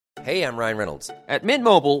Hey, I'm Ryan Reynolds. At Mint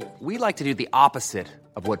Mobile, we like to do the opposite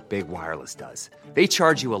of what Big Wireless does. They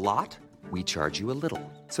charge you a lot, we charge you a little.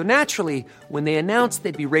 So naturally, when they announced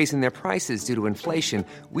they'd be raising their prices due to inflation,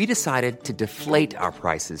 we decided to deflate our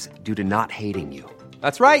prices due to not hating you.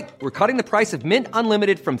 That's right. We're cutting the price of Mint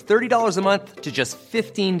Unlimited from $30 a month to just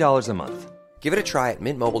 $15 a month. Give it a try at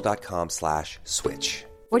mintmobile.com/switch.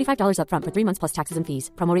 $45 up front for 3 months plus taxes and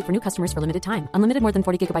fees. Promo rate for new customers for limited time. Unlimited more than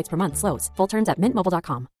 40 gigabytes per month. Slows full terms at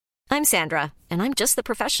mintmobile.com. I'm Sandra, and I'm just the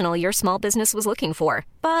professional your small business was looking for.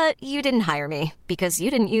 But you didn't hire me because you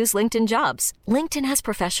didn't use LinkedIn Jobs. LinkedIn has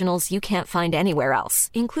professionals you can't find anywhere else,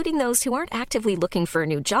 including those who aren't actively looking for a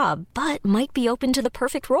new job, but might be open to the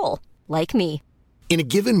perfect role, like me. In a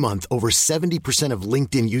given month, over 70% of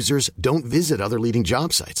LinkedIn users don't visit other leading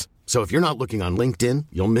job sites. So if you're not looking on LinkedIn,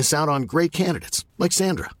 you'll miss out on great candidates like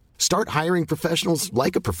Sandra. Start hiring professionals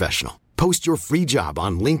like a professional. Post your free job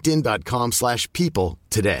on linkedin.com/people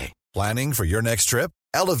today. Planning for your next trip?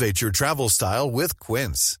 Elevate your travel style with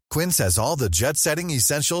Quince. Quince has all the jet-setting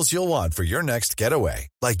essentials you'll want for your next getaway,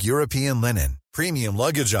 like European linen, premium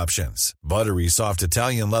luggage options, buttery soft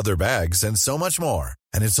Italian leather bags, and so much more.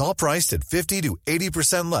 And it's all priced at 50 to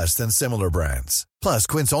 80% less than similar brands. Plus,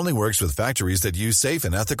 Quince only works with factories that use safe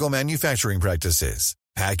and ethical manufacturing practices.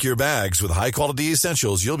 Pack your bags with high-quality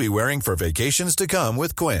essentials you'll be wearing for vacations to come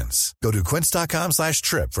with Quince. Go to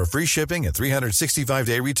quince.com/trip for free shipping and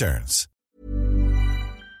 365-day returns.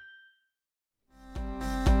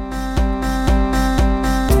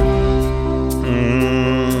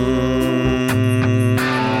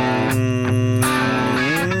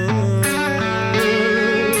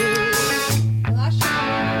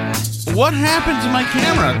 What happened to my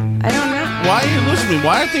camera? I don't know. Why are you losing me?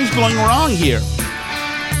 Why are things going wrong here?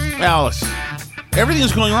 Alice,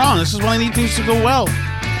 everything's going wrong. This is when I need things to go well.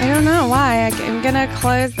 I don't know why. I'm going to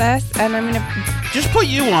close this and I'm going to... Just put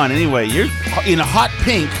you on anyway. You're in a hot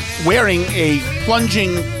pink wearing a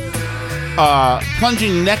plunging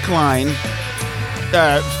neckline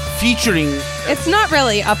featuring... It's not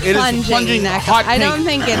really a plunging neckline. I don't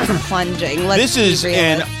think it's plunging. This is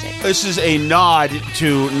a nod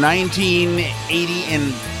to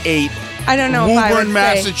 1988. I don't know Woburn, if I would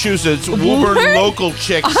Massachusetts. say... Woburn local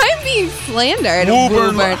chicks. I'm being slandered.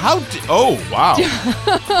 Woburn. Oh, wow.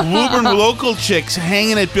 Woburn local chicks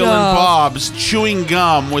hanging at Bill and Bob's, chewing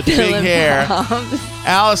gum with big hair.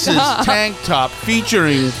 Alice's tank top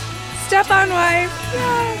featuring... Step-on wife.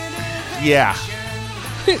 Yeah.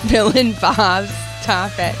 Bill and Bob's.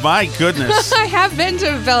 Stop it. My goodness. I have been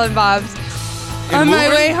to Bill and Bob's. On my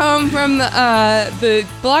way home from the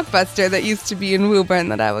Blockbuster that used to be in Woburn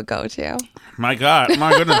that I would go to. My God,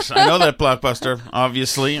 my goodness. I know that Blockbuster,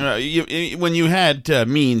 obviously. When you had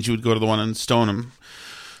means, you would go to the one in Stoneham.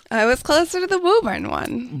 I was closer to the Woburn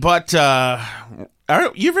one. But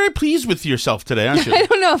you're very pleased with yourself today, aren't you? I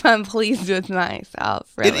don't know if I'm pleased with myself,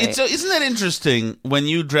 really. Isn't that interesting when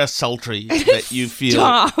you dress sultry that you feel...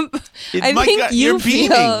 Stop. I think you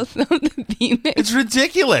feel something beaming. It's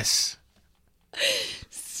ridiculous.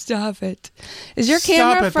 Stop it. Is your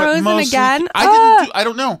camera frozen again? I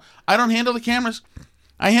don't know. I don't handle the cameras.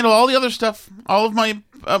 I handle all the other stuff. All of my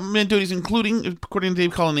main duties, including, according to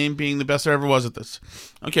Dave Cullinane, being the best there ever was at this.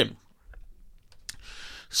 Okay.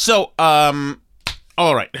 So,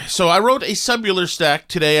 all right. So I wrote a Subular stack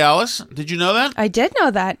today, Alice. Did you know that? I did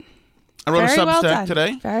know that. I wrote a Substack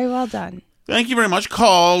today. Very well done. Thank you very much.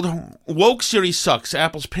 Called Woke Siri Sucks.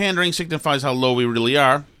 Apple's pandering signifies how low we really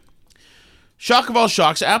are. Shock of all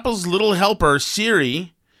shocks, Apple's little helper,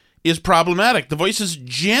 Siri, is problematic. The voice is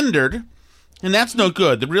gendered, and that's no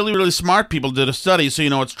good. The really, really smart people did a study, so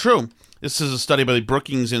you know it's true. This is a study by the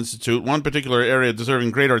Brookings Institute. One particular area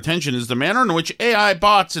deserving greater attention is the manner in which AI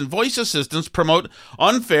bots and voice assistants promote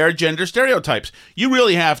unfair gender stereotypes. You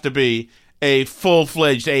really have to be a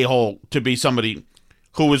full-fledged a-hole to be somebody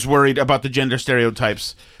who is worried about the gender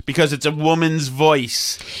stereotypes because it's a woman's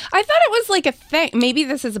voice. I thought it was like a thing. Maybe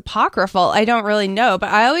this is apocryphal. I don't really know. But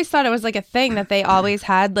I always thought it was like a thing that they always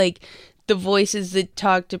had, like, the voices that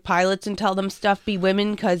talk to pilots and tell them stuff be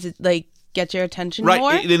women because it, like, gets your attention more.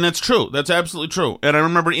 Right, and that's true. That's absolutely true. And I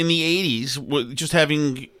remember in the 80s, just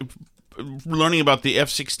learning about the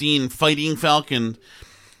F-16 Fighting Falcon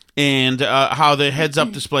and how the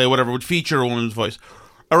heads-up display or whatever would feature a woman's voice.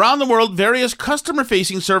 Around the world, various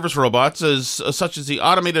customer-facing service robots, such as the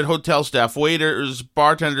automated hotel staff, waiters,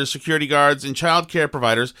 bartenders, security guards, and child care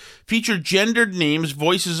providers, feature gendered names,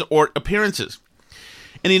 voices, or appearances.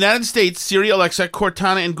 In the United States, Siri, Alexa,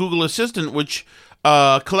 Cortana, and Google Assistant, which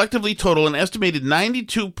collectively total an estimated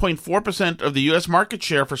 92.4% of the U.S. market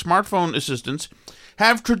share for smartphone assistants,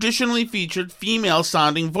 have traditionally featured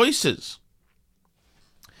female-sounding voices.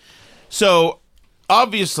 So,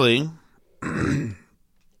 obviously,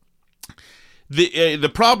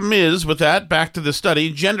 the problem is with that, back to the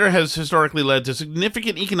study, gender has historically led to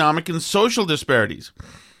significant economic and social disparities.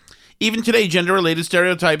 Even today, gender-related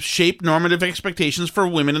stereotypes shape normative expectations for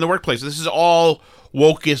women in the workplace. This is all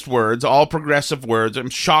wokeist words, all progressive words. I'm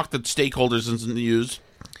shocked that stakeholders isn't used.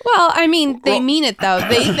 Well, I mean, they mean it, though.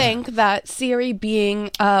 They think that Siri being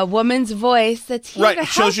a woman's voice that's here to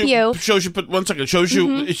help you. Shows you, but 1 second, shows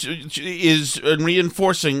you is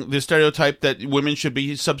reinforcing the stereotype that women should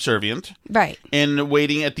be subservient. Right. And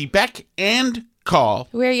waiting at the beck and call.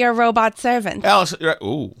 We're your robot servants. Alice,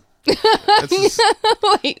 ooh.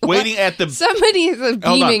 Wait, waiting at the... Somebody is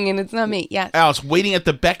beaming and it's not me. Yes. Alice, waiting at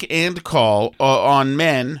the beck and call on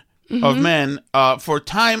men, of men, for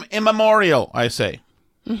time immemorial, I say.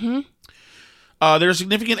 There is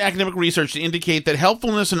significant academic research to indicate that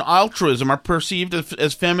helpfulness and altruism are perceived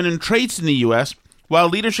as feminine traits in the U.S., while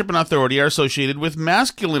leadership and authority are associated with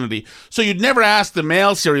masculinity. So you'd never ask the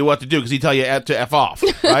male Siri what to do because he'd tell you to F off,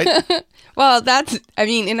 right? Well,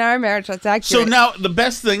 in our marriage, that's accurate. So now, the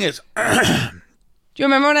best thing is... Do you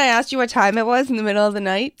remember when I asked you what time it was in the middle of the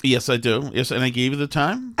night? Yes, I do. Yes, and I gave you the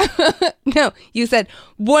time? No, you said,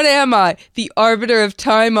 "What am I, the arbiter of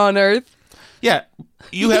time on Earth?" Yeah,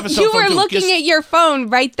 you have a cell phone. You were looking at your phone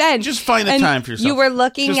right then. Just find the time for yourself. You were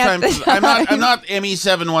looking at the time. I'm not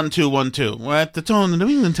ME71212. Well, at the tone, the New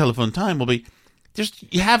England telephone time will be...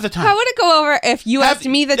 you have the time. How would it go over if you asked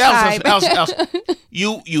me the time? Else.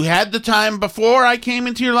 You had the time before I came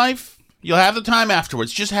into your life. You'll have the time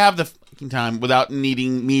afterwards. Just have the fucking time without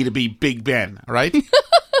needing me to be Big Ben. All right.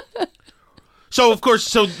 So of course,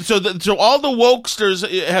 so all the wokesters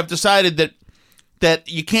have decided that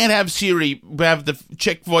you can't have Siri have the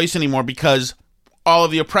chick voice anymore because all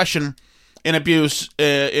of the oppression and abuse,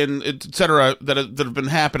 et cetera, that have been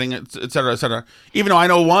happening, et cetera, et cetera. Even though I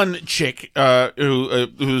know one chick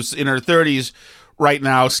who's in her 30s right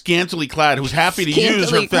now, scantily clad, who's happy to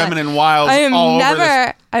use her feminine wiles all over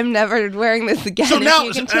this. I'm never wearing this again if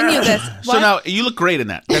you continue this. So now, you look great in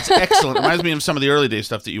that. That's excellent. Reminds me of some of the early day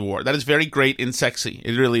stuff that you wore. That is very great and sexy.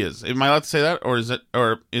 It really is. Am I allowed to say that? Or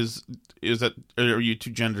are you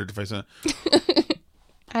too gendered if I say that?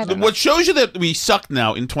 I don't know. What shows you that we suck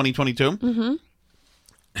now in 2022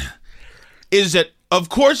 is that, of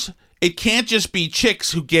course, it can't just be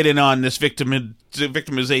chicks who get in on this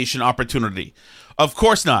victimization opportunity. Of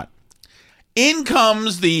course not. In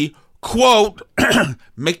comes the, quote,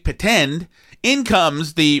 make pretend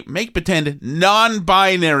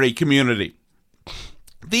non-binary community.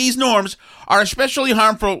 These norms are especially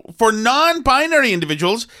harmful for non-binary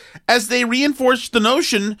individuals as they reinforce the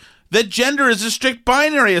notion that gender is a strict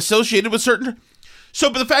binary associated with certain...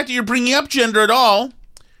 So, but the fact that you're bringing up gender at all,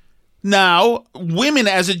 now, women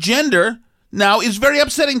as a gender, now is very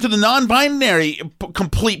upsetting to the non-binary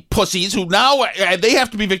complete pussies who now, they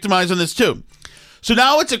have to be victimized on this too. So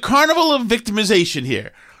now it's a carnival of victimization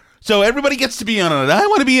here. So everybody gets to be on it. I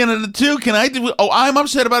want to be in it too. Can I do... Oh, I'm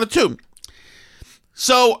upset about it too.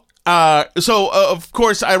 So of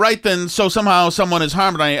course, I write then, so somehow someone is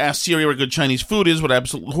harmed, and I ask Siri where good Chinese food is, what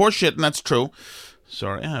absolute horseshit, and that's true.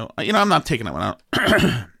 Sorry. I'm not taking that one out.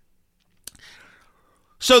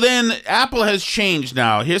 So then, Apple has changed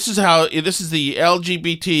now. This is the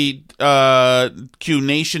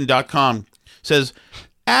LGBTQNation.com says,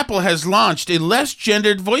 Apple has launched a less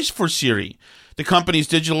gendered voice for Siri, the company's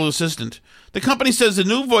digital assistant. The company says the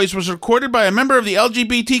new voice was recorded by a member of the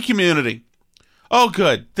LGBT community. Oh,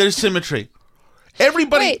 good. There's symmetry.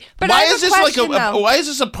 Everybody. Wait, but why I have is this question, why is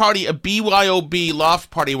this a party, a BYOB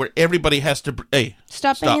loft party where everybody has to? Hey,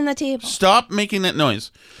 stop banging the table. Stop making that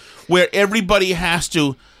noise. Where everybody has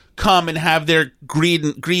to come and have their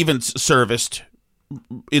grievance serviced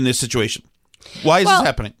in this situation. Why is this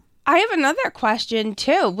happening? I have another question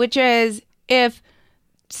too, which is if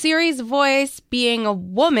Siri's voice being a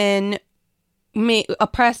woman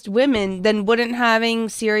oppressed women, then wouldn't having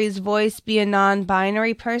Siri's voice be a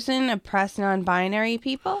non-binary person oppress non-binary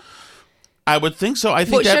people? I would think so. I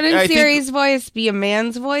think shouldn't Siri's voice be a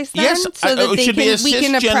man's voice then? Yes, so that it should be a we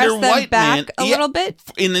can oppress cisgender them white back man. a little bit?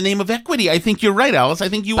 In the name of equity. I think you're right, Alice. I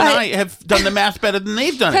think you and I have done the math better than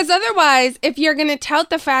they've done it. Because otherwise, if you're going to tout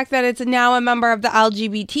the fact that it's now a member of the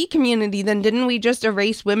LGBT community, then didn't we just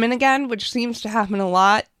erase women again, which seems to happen a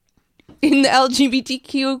lot in the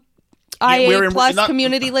LGBTQIA plus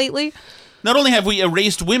community lately? Not only have we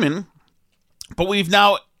erased women, but we've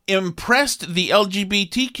now impressed the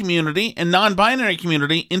LGBT community and non-binary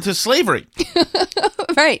community into slavery.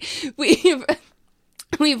 Right. We've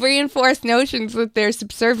reinforced notions that they're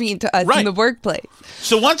subservient to us in the workplace.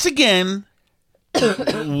 So once again,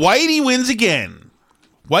 Whitey wins again.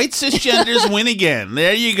 White cisgenders win again.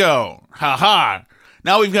 There you go. Ha ha.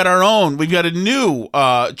 Now we've got our own. We've got a new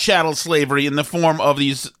chattel slavery in the form of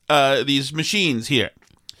these machines here.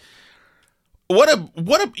 How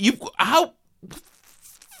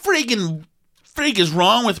frig is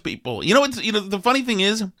wrong with people? You know, the funny thing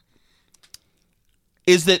is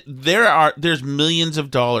that there's millions of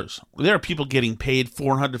dollars. There are people getting paid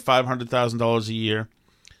 $400,000-$500,000 a year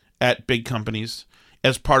at big companies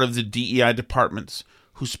as part of the DEI departments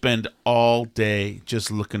who spend all day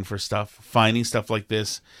just looking for stuff, finding stuff like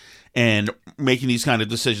this, and making these kind of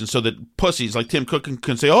decisions so that pussies like Tim Cook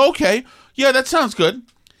can say, "Oh, okay, yeah, that sounds good."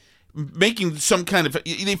 Making some kind of,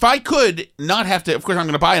 if I could not have to, of course I'm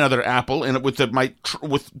going to buy another Apple and with my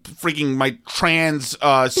trans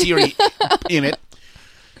Siri in it,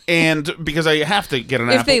 and because I have to get an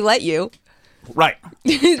Apple if they let you, right?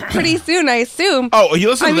 Pretty soon, I assume. Oh, you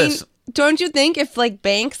listen to this. Don't you think if like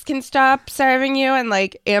banks can stop serving you and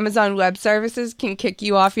like Amazon Web Services can kick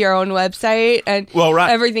you off your own website and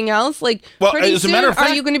everything else, pretty as a soon, matter of fact,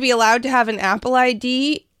 are you going to be allowed to have an Apple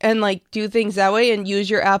ID and like do things that way and use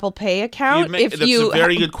your Apple Pay account that's a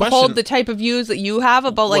very good question. Hold the type of views that you have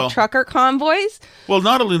about trucker convoys? Well,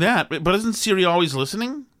 not only that, but isn't Siri always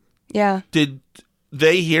listening? Yeah. Did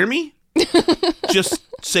they hear me just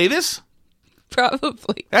say this?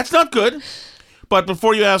 Probably. That's not good. But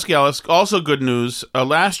before you ask, Alice, also good news.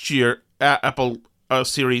 Last year, Apple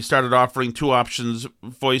Siri started offering 2 options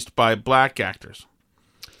voiced by black actors.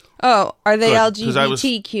 Oh, are they Good,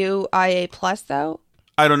 LGBTQIA plus though?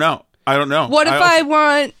 I don't know. What if I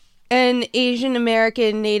want an Asian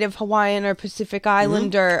American, Native Hawaiian, or Pacific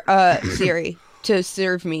Islander Siri to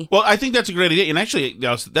serve me? Well, I think that's a great idea. And actually,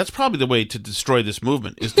 that's probably the way to destroy this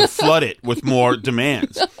movement, is to flood it with more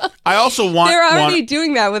demands. I also want... They're already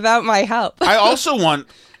doing that without my help. I also want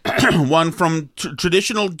one from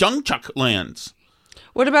traditional Dungchuk lands.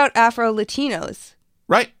 What about Afro-Latinos?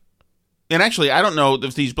 Right. And actually, I don't know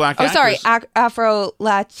if these black actors... Oh, sorry,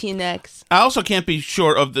 Afro-Latinx. I also can't be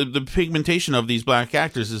sure of the pigmentation of these black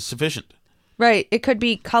actors is sufficient. Right. It could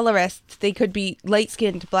be colorists. They could be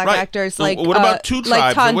light-skinned black actors what about Two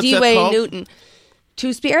Tribes? Like Tondiwe Newton.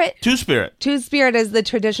 Two-Spirit? Two-Spirit. Two-Spirit is the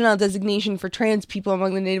traditional designation for trans people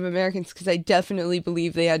among the Native Americans, because I definitely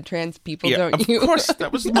believe they had trans people, don't you? Of course.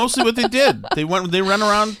 That was mostly what they did. They ran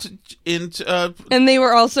around and they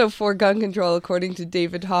were also for gun control, according to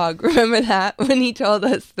David Hogg. Remember that? When he told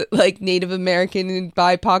us that, like, Native American and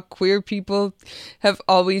BIPOC queer people have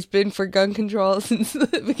always been for gun control since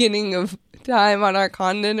the beginning of time on our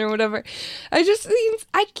continent or whatever.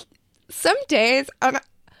 Some days... I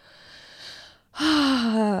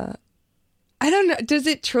don't know. Does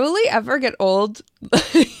it truly ever get old?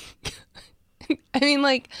 I mean,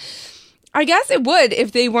 like, I guess it would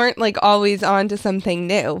if they weren't, like, always on to something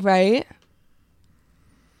new, right?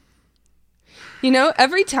 You know,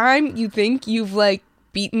 every time you think you've, like,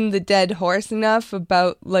 beaten the dead horse enough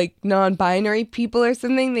about, like, non-binary people or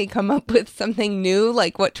something, they come up with something new,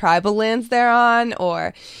 like what tribal lands they're on,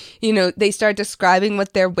 or, you know, they start describing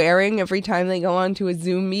what they're wearing every time they go on to a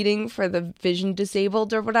Zoom meeting for the vision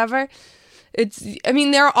disabled or whatever.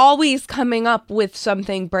 They're always coming up with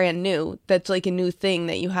something brand new that's like a new thing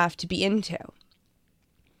that you have to be into.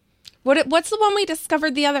 What's the one we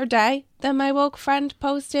discovered the other day that my woke friend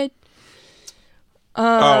posted?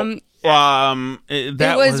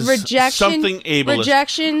 That was rejection, something ableist.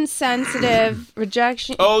 Rejection sensitive,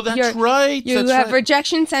 rejection. Oh, that's right. You have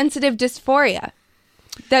rejection sensitive dysphoria.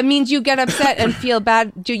 That means you get upset and feel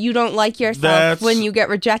bad. You don't like yourself when you get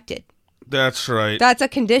rejected. That's right. That's a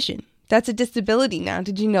condition. That's a disability now.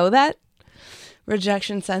 Did you know that?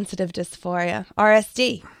 Rejection sensitive dysphoria,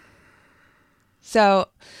 RSD. So,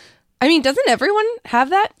 I mean, doesn't everyone have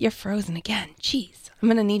that? You're frozen again. Jeez. I'm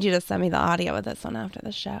going to need you to send me the audio of this one after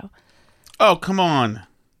the show. Oh, come on.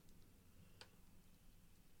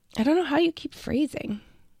 I don't know how you keep freezing.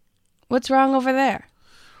 What's wrong over there?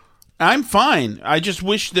 I'm fine. I just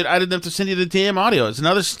wish that I didn't have to send you the damn audio. It's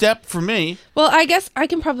another step for me. Well, I guess I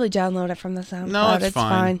can probably download it from the SoundCloud. No, it's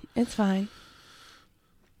fine. It's fine.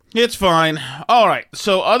 It's fine. All right.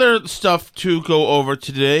 So other stuff to go over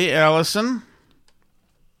today, Allison,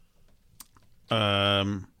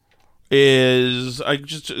 is I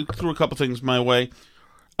just threw a couple things my way.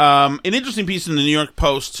 An interesting piece in the New York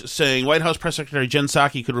Post saying White House Press Secretary Jen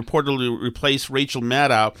Psaki could reportedly replace Rachel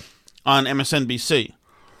Maddow on MSNBC.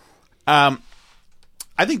 I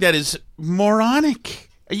think that is moronic.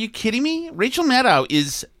 Are you kidding me? Rachel Maddow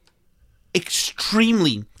is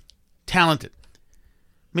extremely talented.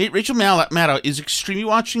 Rachel Maddow is extremely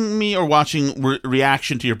watching me or watching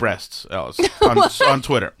reaction to your breasts, Alice, on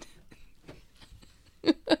Twitter.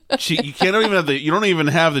 You don't even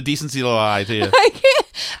have the decency to lie, do you? I can't.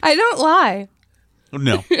 I don't lie.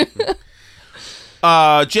 No.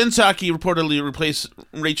 Jen Psaki reportedly replaced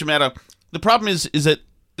Rachel Maddow. The problem is that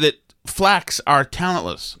flacks are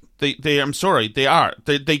talentless. I'm sorry, they are.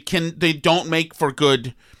 They don't make for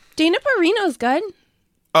good. Dana Perino's good.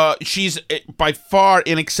 She's by far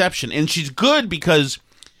an exception, and she's good because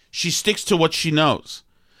she sticks to what she knows,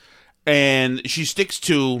 and she sticks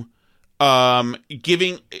to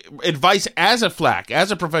giving advice as a flack,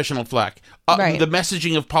 as a professional flack, right. The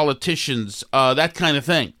messaging of politicians, that kind of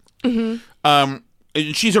thing. Mm-hmm.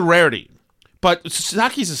 She's a rarity, but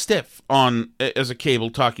Psaki's a stiff as a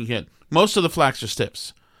cable talking head. Most of the flacks are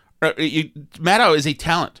stiffs. Maddow is a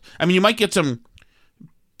talent. I mean, you might get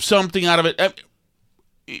something out of it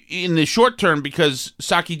in the short term because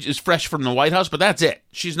Psaki is fresh from the White House, but that's it.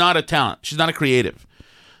 She's not a talent. She's not a creative.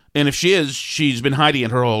 And if she is, she's been hiding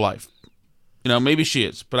it her whole life. Maybe she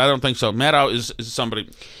is, but I don't think so. Maddow is somebody.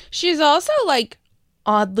 She's also like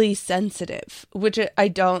oddly sensitive, which I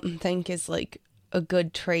don't think is like a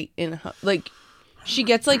good trait in her. Like, she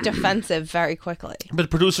gets like defensive very quickly.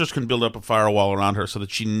 But producers can build up a firewall around her so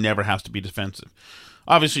that she never has to be defensive.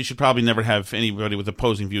 Obviously, she'd probably never have anybody with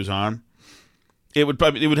opposing views on. It would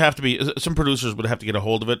have to be, some producers would have to get a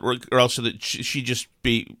hold of it, or else so that she'd just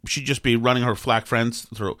be running her flack friends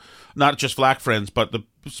through, not just flack friends, but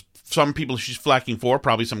some people she's flacking for,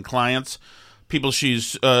 probably some clients, people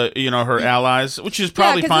she's her allies, which is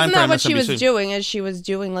probably fine for MSNBC. Isn't that what she was doing? Is she was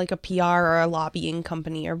doing like a PR or a lobbying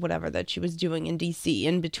company or whatever that she was doing in DC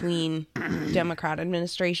in between Democrat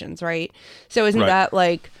administrations, right? So isn't that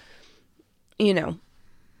like,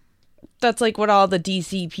 that's like what all the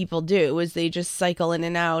DC people do, is they just cycle in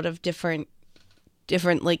and out of different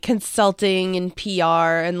like consulting and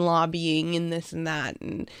PR and lobbying and this and that.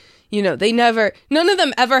 And, none of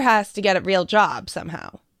them ever has to get a real job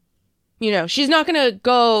somehow. She's not going to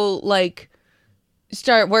go like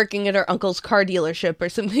start working at her uncle's car dealership or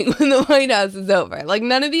something when the White House is over. Like,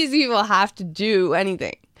 none of these people have to do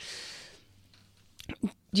anything.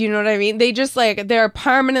 Do you know what I mean? They just they're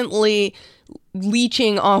permanently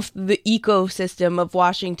leeching off the ecosystem of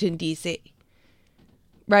Washington, D.C.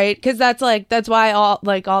 Right? Because that's why all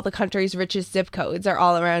the country's richest zip codes are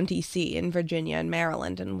all around D.C. and Virginia and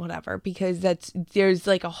Maryland and whatever, because there's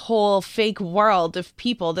like a whole fake world of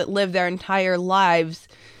people that live their entire lives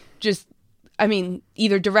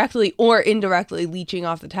either directly or indirectly leeching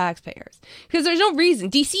off the taxpayers. Because there's no reason.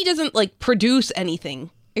 D.C. doesn't produce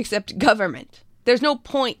anything except government. There's no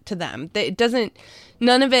point to them.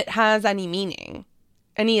 None of it has any meaning,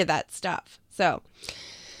 any of that stuff. So,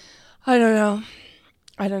 I don't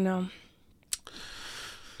know.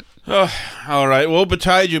 All right. Well,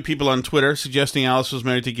 beside you people on Twitter suggesting Alice was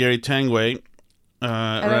married to Gary Tanguay.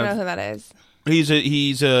 I don't know who that is. He's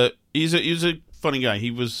a funny guy.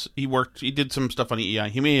 He did some stuff on EI.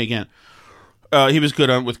 He may again. He was good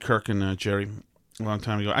on with Kirk and Jerry a long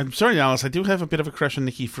time ago. I'm sorry, Alice. I do have a bit of a crush on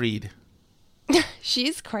Nikki Fried.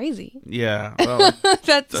 She's crazy. Yeah. Well,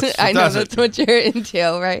 that's what you're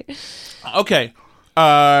into, right? Okay.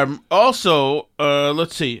 Also,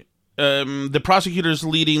 let's see. The prosecutors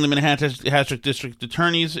leading the Manhattan District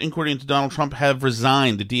Attorney's inquiry into Donald Trump have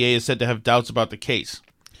resigned. The DA is said to have doubts about the case.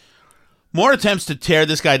 More attempts to tear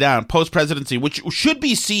this guy down post-presidency, which should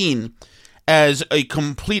be seen as a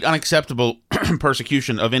complete unacceptable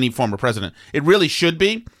persecution of any former president. It really should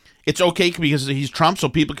be. It's okay because he's Trump, so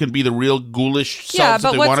people can be the real ghoulish selves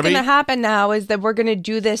that they want to be. Yeah, but what's going to happen now is that we're going to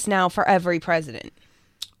do this now for every president.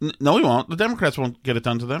 No, we won't. The Democrats won't get it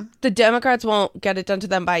done to them. The Democrats won't get it done to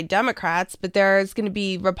them by Democrats, but there's going to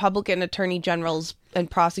be Republican attorney generals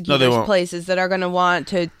and prosecutors places that are going to want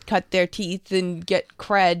to cut their teeth and get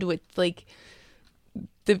cred with the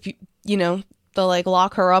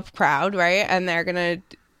lock her up crowd, right? And they're going to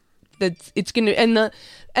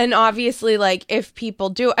and obviously, if people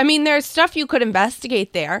do, there's stuff you could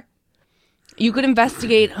investigate there. You could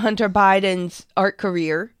investigate Hunter Biden's art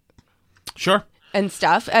career. Sure. And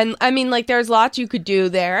stuff. And there's lots you could do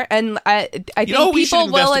there. And I think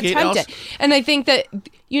people will attempt it. And I think that,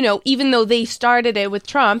 even though they started it with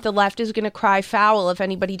Trump, the left is going to cry foul if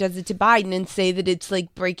anybody does it to Biden and say that it's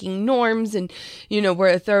breaking norms and, we're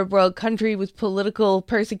a third world country with political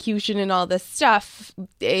persecution and all this stuff.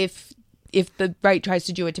 If the right tries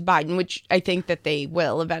to do it to Biden, which I think that they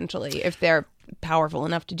will eventually, if they're powerful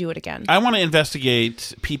enough to do it again. I want to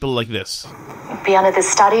investigate people like this. Bianna, this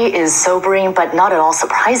study is sobering, but not at all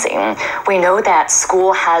surprising. We know that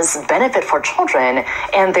school has benefit for children,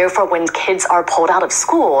 and therefore when kids are pulled out of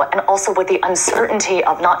school, and also with the uncertainty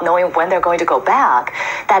of not knowing when they're going to go back,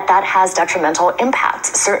 that has detrimental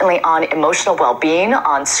impacts, certainly on emotional well-being,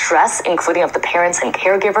 on stress, including of the parents and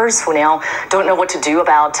caregivers who now don't know what to do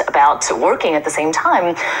about working at the same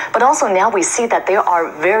time. But also now we see that there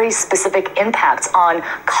are very specific impacts on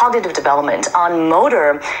cognitive development, on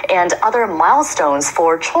motor, and other milestones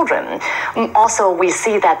for children. Also, we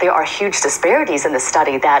see that there are huge disparities in the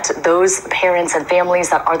study, that those parents and families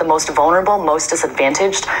that are the most vulnerable, most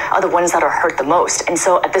disadvantaged, are the ones that are hurt the most. And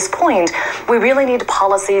so at this point, we really need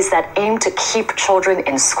policies that aim to keep children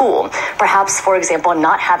in school. Perhaps, for example,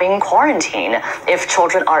 not having quarantine if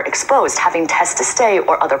children are exposed, having test to stay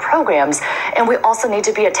or other programs. And we also need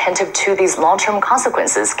to be attentive to these long-term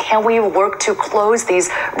consequences. Can we work to close these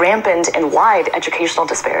rampant and wide educational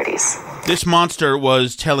disparities? This monster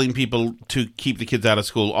was telling people to keep the kids out of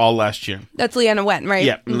school all last year. That's Leanna Wen, right?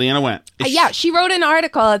 Yeah, Leanna Wen. Yeah, she wrote an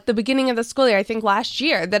article at the beginning of the school year, I think last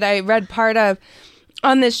year, that I read part of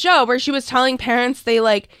on this show, where she was telling parents they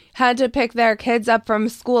had to pick their kids up from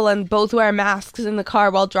school and both wear masks in the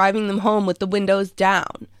car while driving them home with the windows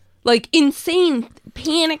down. Insane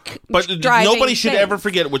panic But driving nobody should things. ever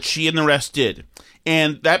forget what she and the rest did.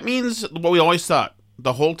 And that means what we always thought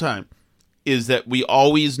the whole time is that they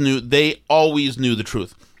always knew the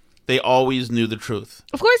truth. They always knew the truth.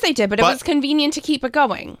 Of course they did, but it was convenient to keep it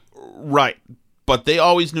going. Right. But they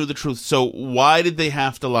always knew the truth. So why did they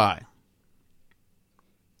have to lie?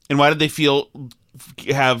 And why did they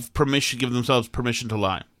give themselves permission to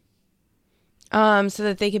lie? So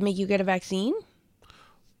that they could make you get a vaccine?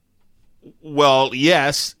 Well,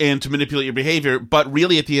 yes, and to manipulate your behavior. But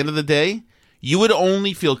really, at the end of the day, you would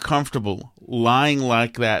only feel comfortable lying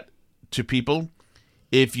like that to people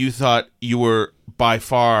if you thought you were by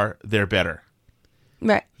far their better.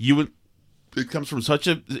 Right. It comes from such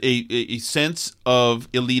a sense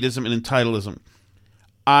of elitism and entitlism.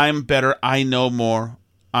 I'm better. I know more.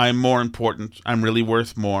 I'm more important. I'm really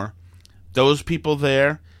worth more. Those people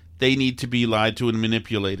there, they need to be lied to and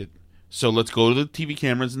manipulated. So let's go to the TV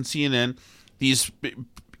cameras and CNN. These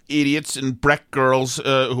idiots and Breck girls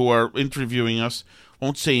who are interviewing us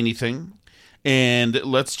won't say anything. And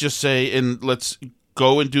let's just say, and let's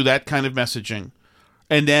go and do that kind of messaging.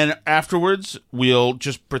 And then afterwards, we'll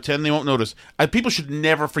just pretend they won't notice. People should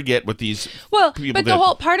never forget what these people did. But the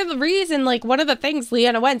whole part of the reason, one of the things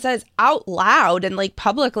Leanna Wen says out loud and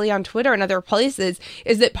publicly on Twitter and other places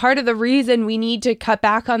is that part of the reason we need to cut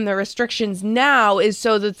back on the restrictions now is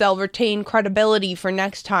so that they'll retain credibility for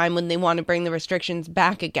next time when they want to bring the restrictions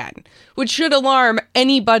back again, which should alarm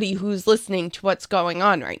anybody who's listening to what's going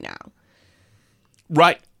on right now.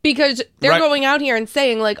 Right. Because they're going out here and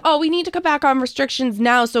saying, we need to cut back on restrictions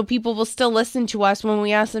now so people will still listen to us when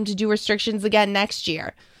we ask them to do restrictions again next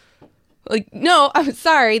year. No, I'm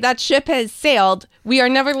sorry, that ship has sailed. We are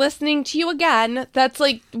never listening to you again. That's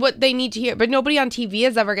what they need to hear. But nobody on TV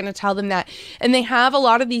is ever going to tell them that. And they have a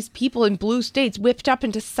lot of these people in blue states whipped up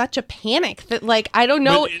into such a panic that I don't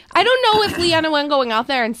know if Leanna Wen going out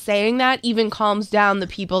there and saying that even calms down the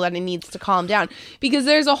people that it needs to calm down. Because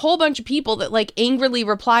there's a whole bunch of people that angrily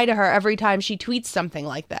reply to her every time she tweets something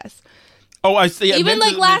like this. Oh, I see. Even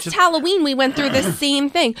last Halloween, we went through the same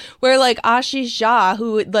thing where Ashish Jha,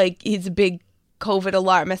 who he's a big COVID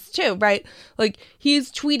alarmist too, right?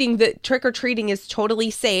 He's tweeting that trick-or-treating is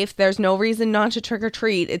totally safe. There's no reason not to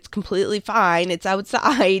trick-or-treat. It's completely fine. It's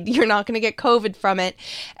outside. You're not going to get COVID from it.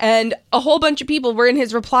 And a whole bunch of people were in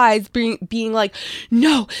his replies being like,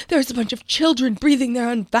 no, there's a bunch of children breathing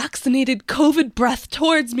their unvaccinated COVID breath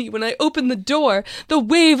towards me when I open the door. The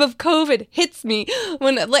wave of COVID hits me.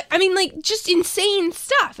 Just insane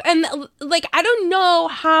stuff. And I don't know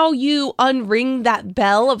how you unring that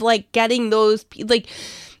bell of getting those,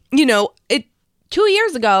 2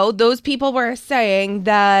 years ago, those people were saying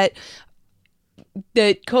that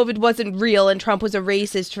COVID wasn't real and Trump was a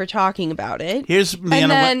racist for talking about it. Here's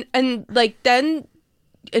Leanna and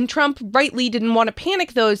Trump rightly didn't want to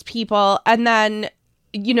panic those people. And then,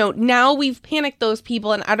 now we've panicked those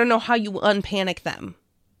people and I don't know how you unpanic them.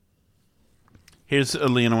 Here's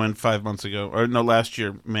Leanna Wen 5 months ago, or no, last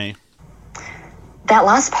year, May. That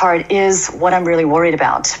last part is what I'm really worried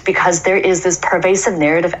about, because there is this pervasive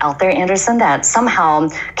narrative out there, Anderson, that somehow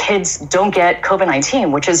kids don't get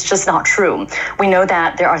COVID-19, which is just not true. We know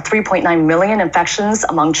that there are 3.9 million infections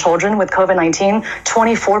among children with COVID-19.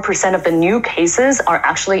 24% of the new cases are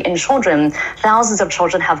actually in children. Thousands of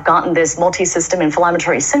children have gotten this multi-system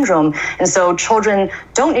inflammatory syndrome. And so children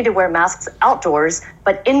don't need to wear masks outdoors,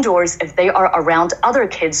 but indoors, if they are around other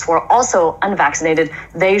kids who are also unvaccinated,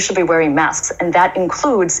 they should be wearing masks. And that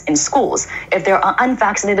includes in schools. If there are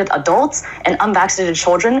unvaccinated adults and unvaccinated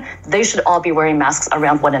children, they should all be wearing masks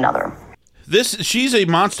around one another. She's a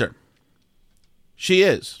monster. She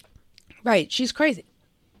is. Right. She's crazy.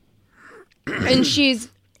 And she's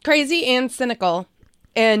crazy and cynical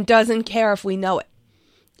and doesn't care if we know it.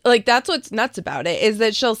 Like, that's what's nuts about it, is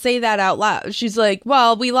that she'll say that out loud. She's like,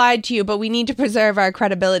 well, we lied to you, but we need to preserve our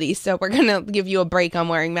credibility, so we're going to give you a break on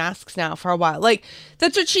wearing masks now for a while. Like,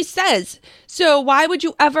 that's what she says. So why would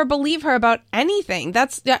you ever believe her about anything?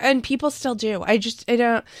 And people still do. I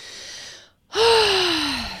don't...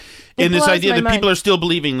 And this idea that people are still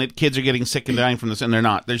believing that kids are getting sick and dying from this, and they're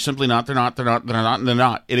not. They're simply not. They're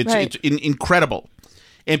not. And it's incredible.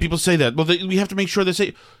 And people say that. Well, we have to make sure they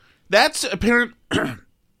say... That's a parent...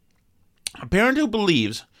 A parent who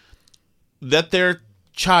believes that their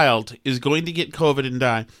child is going to get COVID and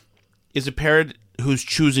die is a parent who's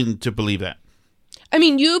choosing to believe that. I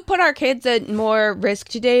mean, you put our kids at more risk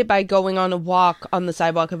today by going on a walk on the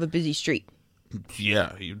sidewalk of a busy street.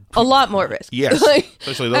 Yeah. A lot more risk. Yes,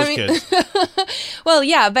 especially those kids. Well,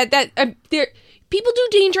 yeah, but people do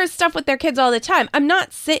dangerous stuff with their kids all the time. I'm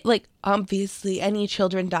not saying, like, obviously any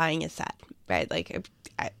children dying is sad, right? Like,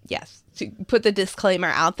 yes. To put the disclaimer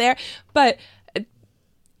out there, but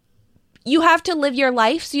you have to live your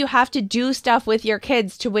life, so you have to do stuff with your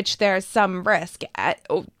kids to which there's some risk,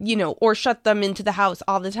 or shut them into the house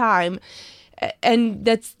all the time. And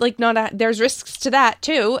that's like there's risks to that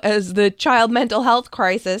too, as the child mental health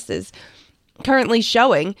crisis is currently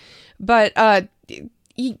showing. But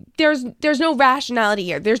there's no rationality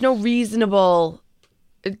here. There's no reasonable.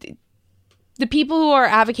 The people who are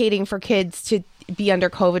advocating for kids to be under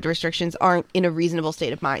COVID restrictions aren't in a reasonable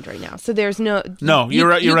state of mind right now. So there's no. No, you're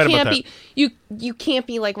right. You're right about that. You can't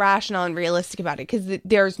be like rational and realistic about it, because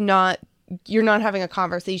you're not having a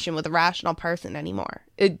conversation with a rational person anymore.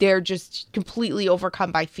 They're just completely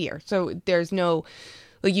overcome by fear. So there's no,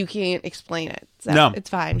 like, you can't explain it. So no, it's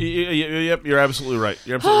fine. Yep, you're absolutely right.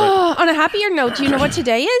 You're absolutely right. On a happier note, do you know what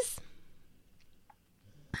today is?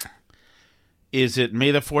 Is it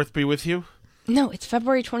May the 4th be with you? No, it's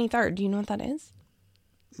February 23rd. Do you know what that is?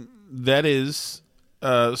 That is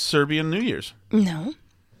Serbian New Year's. No.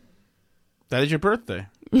 That is your birthday.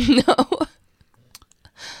 No.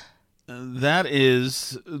 That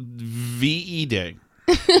is VE Day.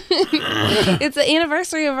 It's the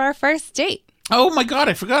anniversary of our first date. Oh my God,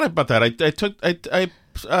 I forgot about that. I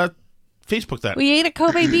Facebooked that. We ate a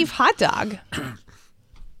Kobe beef hot dog.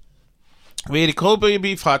 We ate a Kobe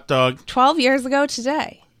beef hot dog 12 years ago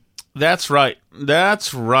today. That's right.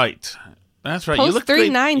 That's right. Post you look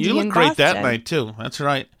 390 You look in great Boston. that night too. That's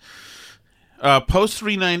right. Post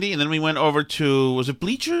 390, and then we went over to, was it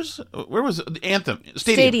Bleachers? Where was it? Anthem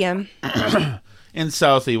Stadium. In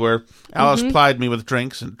Southie, where Alice plied me with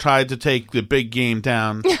drinks and tried to take the big game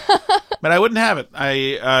down, but I wouldn't have it.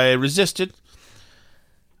 I resisted.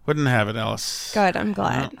 Wouldn't have it, Alice. Good, I'm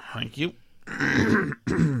glad. Oh, thank you.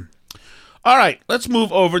 All right, let's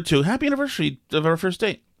move over to happy anniversary of our first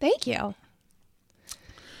date. Thank you.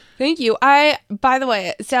 By the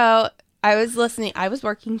way, so I was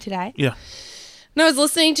working today. Yeah. And I was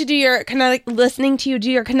listening to you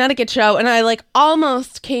do your Connecticut show, and I like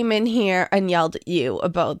almost came in here and yelled at you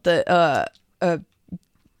about the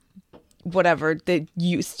whatever the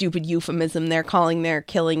stupid euphemism they're calling their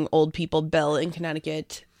killing old people bill in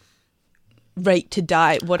Connecticut. Right to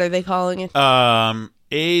die. What are they calling it?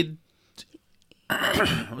 Aid.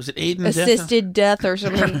 Was it aid and assisted death or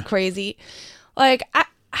something crazy? Like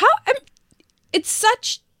it's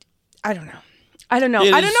such. I don't know. I don't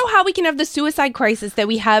know how we can have the suicide crisis that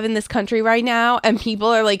we have in this country right now, and people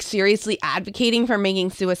are like seriously advocating for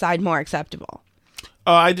making suicide more acceptable.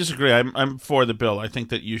 I disagree. I'm for the bill. I think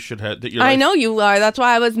that you should have that. I know you are. That's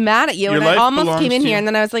why I was mad at you, and I almost came in here, and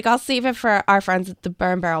then I was like, I'll save it for our friends at the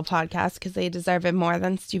Burn Barrel podcast because they deserve it more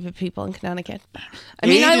than stupid people in Connecticut. I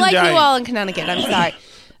mean, I like you all in Connecticut. I'm sorry,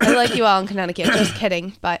 I like you all in Connecticut. Just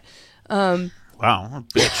kidding, but. Wow,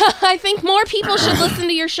 bitch. I think more people should listen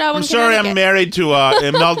to your show. I'm sorry, I'm married to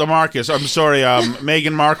Imelda Marcus. I'm sorry,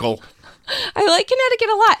 Meghan Markle. I like Connecticut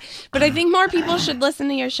a lot, but I think more people should listen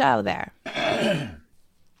to your show there.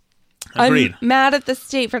 Agreed. I'm mad at the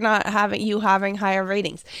state for not having higher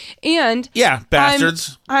ratings. And yeah,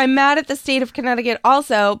 bastards. I'm mad at the state of Connecticut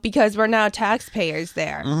also because we're now taxpayers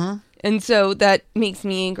there. Mm-hmm. And so that makes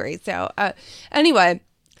me angry. So anyway,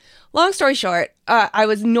 long story short, I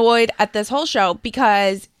was annoyed at this whole show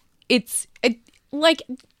because it's like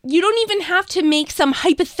you don't even have to make some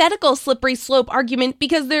hypothetical slippery slope argument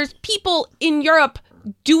because there's people in Europe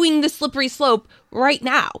doing the slippery slope right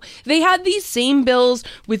now. They had these same bills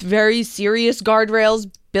with very serious guardrails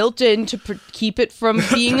built in to keep it from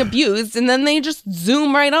being abused, and then they just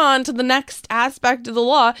zoom right on to the next aspect of the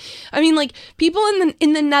law. I mean, like, people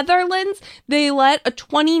in the Netherlands, they let a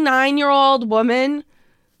 29-year-old woman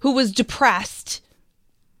who was depressed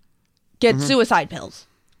get suicide pills.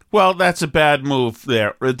 Well, that's a bad move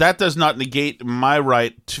there. That does not negate my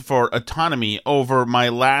right for autonomy over my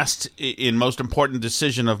last and most important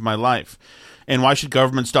decision of my life. And why should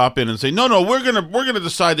government stop in and say, no, we're gonna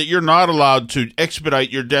decide that you're not allowed to expedite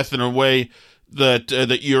your death in a way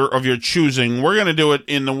that you're of your choosing. We're gonna do it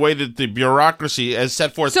in the way that the bureaucracy has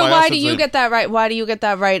set forth. So by why us do you get that right? Why do you get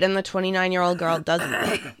that right and the 29-year-old girl doesn't?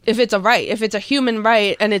 If it's a right, if it's a human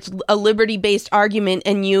right and it's a liberty-based argument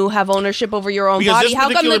and you have ownership over your own Because body, this how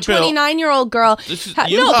come the 29-year-old girl?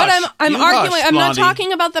 I'm arguing. I'm not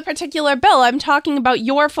talking about the particular bill. I'm talking about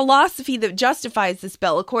your philosophy that justifies this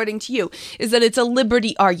bill, according to you, is that it's a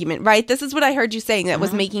liberty argument, right? This is what I heard you saying that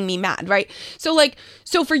was making me mad, right?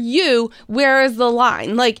 So for you, where is the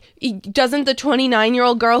line? Like, doesn't the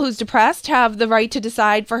 29-year-old girl who's depressed have the right to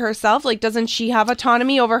decide for herself? Like, doesn't she have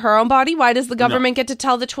autonomy over her own body? Why does the government get to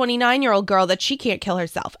tell the 29-year-old girl that she can't kill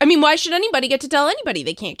herself? I mean, why should anybody get to tell anybody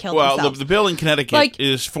they can't kill themselves? Well, the bill in Connecticut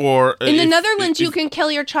is for... in the Netherlands, you can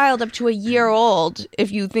kill your child up to a year old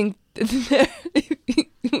if you think... with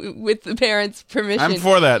the parents' permission. I'm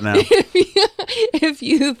for that now. If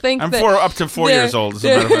you think I'm for up to 4 years old, as a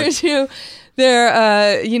matter of fact.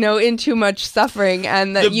 They're in too much suffering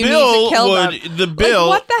and that you need to kill them. The bill...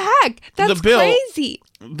 Like, what the heck? That's crazy.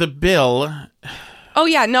 The bill... Oh,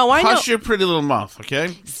 yeah, no, I know. Hush your pretty little mouth,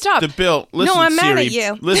 okay? Stop. The bill... Listen, no, I'm Siri, mad at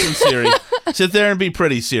you. Listen, Siri. Sit there and be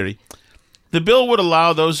pretty, Siri. The bill would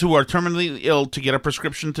allow those who are terminally ill to get a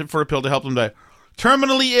prescription for a pill to help them die.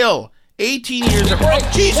 Terminally ill. 18 years of...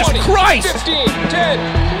 Oh, Jesus 20, Christ! 15,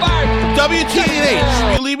 10, 5...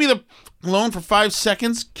 WTH! You leave me alone for 5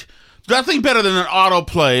 seconds? Nothing better than an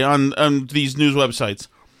autoplay on these news websites.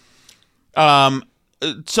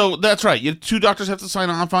 So that's right. 2 doctors have to sign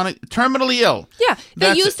off on it. Terminally ill. Yeah,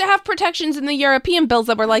 they used to have protections in the European bills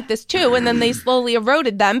that were like this too, and then they slowly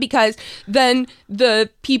eroded them because then the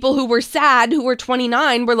people who were sad, who were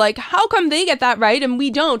 29, were like, how come they get that right and we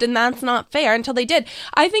don't? And that's not fair until they did.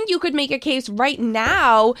 I think you could make a case right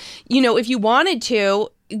now, if you wanted to,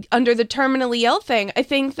 under the terminally ill thing. I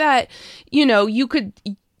think that,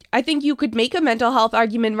 I think you could make a mental health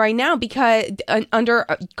argument right now because under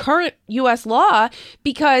current U.S. law,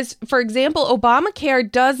 because, for example,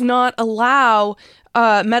 Obamacare does not allow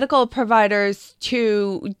medical providers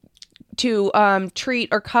to treat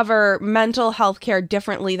or cover mental health care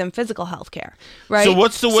differently than physical health care, right? So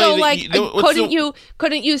what's the way? So,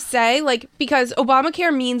 couldn't you say, like, because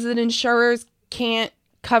Obamacare means that insurers can't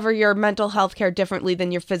cover your mental health care differently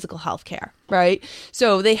than your physical health care, right?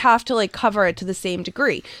 So they have to cover it to the same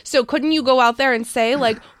degree. So couldn't you go out there and say,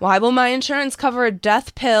 why will my insurance cover a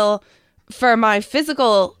death pill for my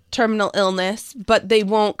physical terminal illness, but they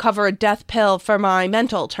won't cover a death pill for my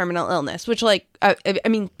mental terminal illness, which I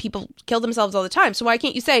mean, people kill themselves all the time. So why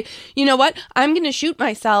can't you say, you know what, I'm going to shoot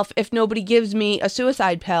myself if nobody gives me a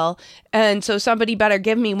suicide pill. And so somebody better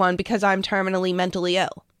give me one because I'm terminally mentally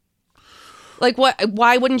ill. Like, what?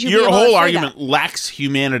 Why wouldn't you be able to say that? Your whole argument lacks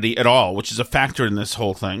humanity at all, which is a factor in this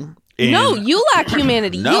whole thing. And no, you lack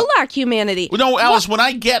humanity. No. You lack humanity. Well, no, Alice, when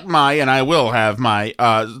I get and I will have my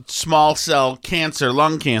small cell cancer,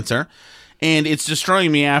 lung cancer, and it's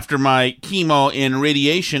destroying me after my chemo and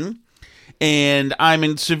radiation, and I'm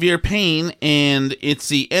in severe pain, and it's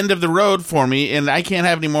the end of the road for me, and I can't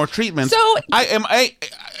have any more treatments. So,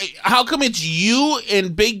 how come it's you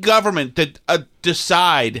and big government that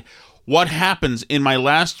decide what happens in my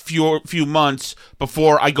last few months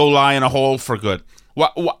before I go lie in a hole for good?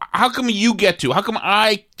 How come you get to? How come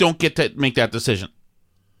I don't get to make that decision?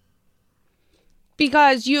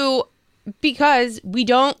 Because we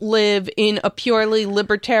don't live in a purely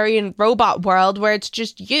libertarian robot world where it's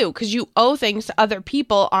just you, because you owe things to other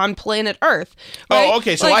people on planet Earth. Right? Oh,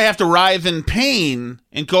 okay. So I have to writhe in pain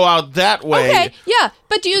and go out that way. Okay, yeah,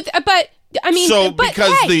 but I mean, so but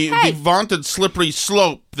because hey, the vaunted slippery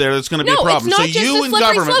slope there is going to be a problem. It's not So just you a in slippery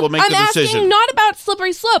government slope. will make I'm the decision. asking not about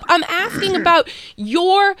slippery slope. I'm asking about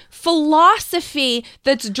your philosophy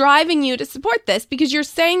that's driving you to support this, because you're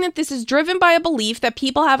saying that this is driven by a belief that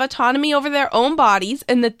people have autonomy over their own bodies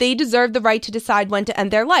and that they deserve the right to decide when to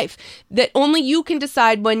end their life. That only you can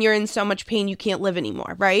decide when you're in so much pain you can't live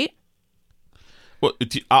anymore, right? Well,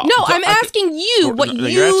 I'm asking you what you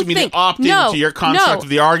think. You're asking me to opt into your construct of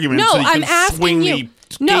the argument so you I'm can asking swing you.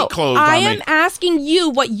 the gate closed I on am me. asking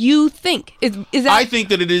you what you think. Is that? I think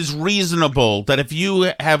that it is reasonable that if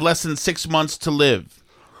you have less than 6 months to live,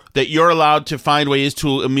 that you're allowed to find ways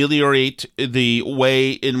to ameliorate the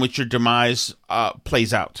way in which your demise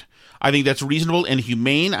plays out. I think that's reasonable and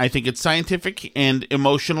humane. I think it's scientific and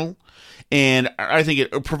emotional. And I think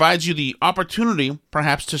it provides you the opportunity,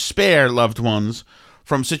 perhaps, to spare loved ones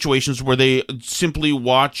from situations where they simply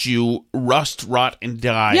watch you rust, rot, and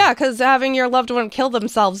die. Yeah, because having your loved one kill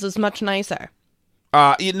themselves is much nicer.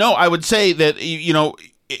 I would say that, if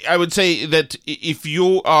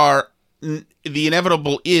you are, the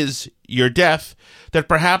inevitable is your death, that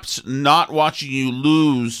perhaps not watching you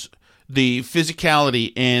lose the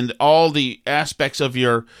physicality and all the aspects of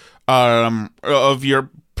your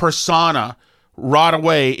persona rot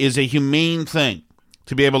away is a humane thing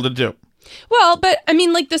to be able to do. Well, but I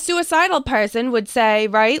mean, like the suicidal person would say,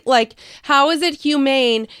 right? Like, how is it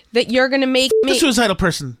humane that you're going to make me... The suicidal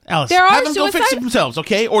person, Alice. There are have them go fix it themselves,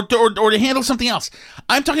 okay? Or to handle something else.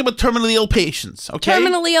 I'm talking about terminally ill patients, okay?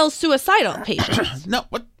 Terminally ill suicidal patients. No,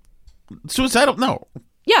 what? Suicidal? No.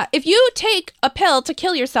 Yeah, if you take a pill to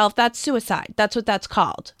kill yourself, that's suicide. That's what that's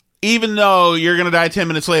called. Even though you're going to die 10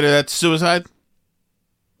 minutes later, that's suicide?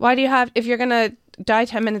 Why do you have... If you're going to die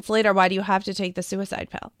 10 minutes later, why do you have to take the suicide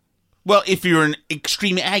pill? Well, if you're in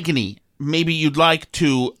extreme agony, maybe you'd like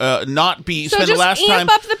to not be spend the last time. So just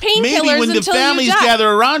amp up the painkillers maybe when the until families you die. gather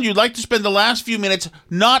around, you'd like to spend the last few minutes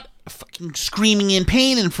not fucking screaming in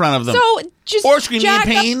pain in front of them. So just or screaming jack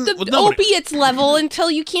in pain up with the nobody. opiates level until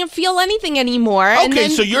you can't feel anything anymore. And Okay, then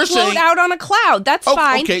so you're float saying out on a cloud. That's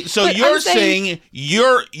fine. Okay, so But you're I'm saying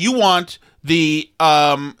you want the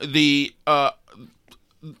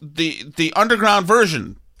underground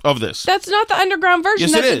version of this. That's not the underground version.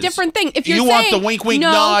 Yes, That's it a is. different thing. If you're You saying, want the wink, wink,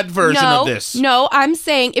 nod version of this. No, I'm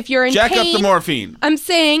saying if you're in Jack pain... up the morphine. I'm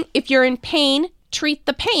saying if you're in pain, treat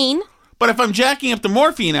the pain. But if I'm jacking up the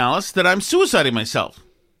morphine, Alice, then I'm suiciding myself.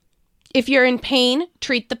 If you're in pain,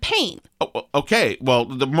 treat the pain. Oh, okay, well,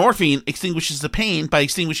 the morphine extinguishes the pain by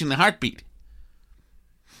extinguishing the heartbeat.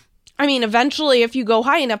 I mean, eventually, if you go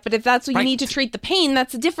high enough, but if that's what Right. you need to treat the pain,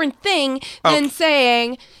 that's a different thing than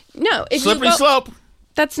saying, no. If Slippery you go, slope.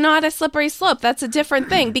 That's not a slippery slope. That's a different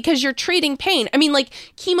thing because you're treating pain. I mean, like,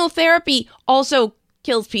 chemotherapy also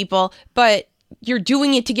kills people, but you're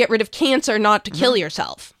doing it to get rid of cancer, not to kill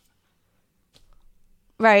yourself.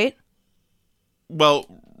 Right? Well,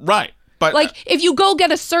 right. But Like, if you go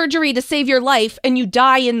get a surgery to save your life and you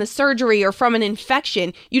die in the surgery or from an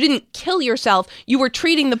infection, you didn't kill yourself. You were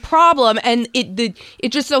treating the problem, and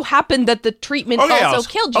it just so happened that the treatment also Alice.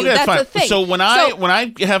 killed you. Okay, That's fine. the thing. So when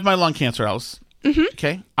I have my lung cancer, Alice,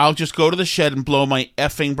 okay, I'll just go to the shed and blow my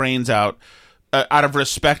effing brains out of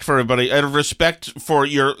respect for everybody, out of respect for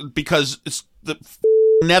because it's the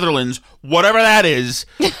Netherlands, whatever that is,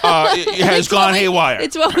 has gone haywire.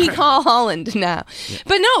 It's what we call Holland now. Yeah.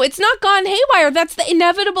 But no, it's not gone haywire. That's the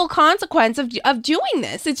inevitable consequence of doing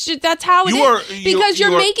this. It's just that's how it is. Because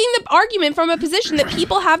you're making the argument from a position that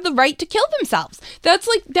people have the right to kill themselves. That's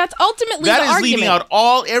ultimately the argument. That is leaving out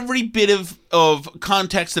every bit of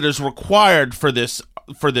context that is required for this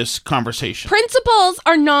conversation. Principles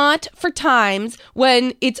are not for times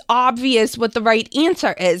when it's obvious what the right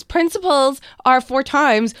answer is. Principles are for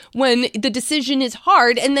times when the decision is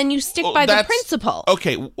hard and then you stick by the principle.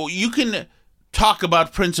 Okay, well, you can talk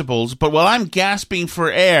about principles, but while I'm gasping for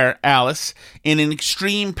air, Alice, in an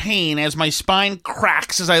extreme pain as my spine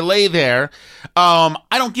cracks as I lay there, I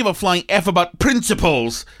don't give a flying F about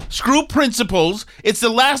principles. Screw principles. It's the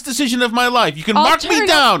last decision of my life. You can mark me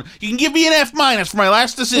down. You can give me an F- for my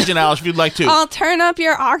last decision, Alice, if you'd like to. I'll turn up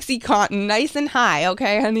your Oxycontin nice and high,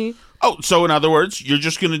 okay, honey? Oh, so in other words, you're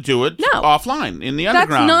just going to do it offline in the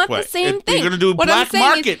underground. That's not way. the same thing. You're going to do black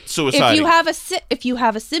market suicide. If you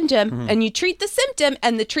have a symptom and you treat the symptom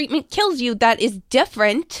and the treatment kills you, that is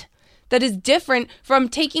different. That is different from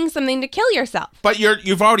taking something to kill yourself. But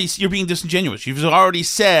you're being disingenuous. You've already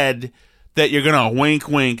said that you're going to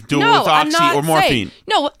wink, do it with oxy or morphine.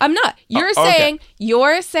 No, I'm not. You're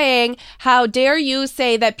saying, how dare you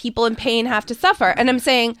say that people in pain have to suffer? And I'm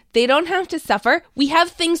saying they don't have to suffer. We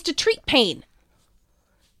have things to treat pain.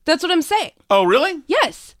 That's what I'm saying. Oh, really?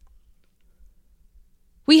 Yes.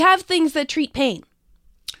 We have things that treat pain.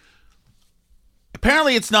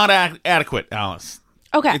 Apparently, it's not adequate, Alice.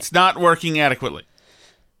 Okay. It's not working adequately.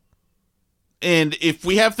 And if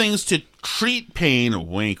we have things to treat pain,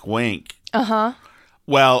 wink, wink. Uh-huh.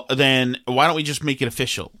 Well, then why don't we just make it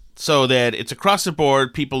official so that it's across the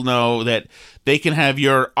board? People know that they can have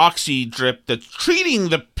your oxy drip that's treating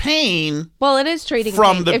the pain. Well, it is treating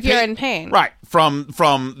pain if you're in pain. Right. From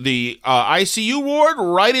the ICU ward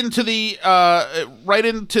right into the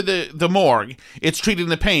morgue. It's treating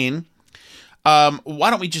the pain.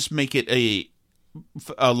 Why don't we just make it a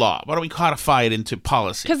law? Why don't we codify it into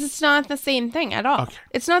policy? Because it's not the same thing at all. Okay.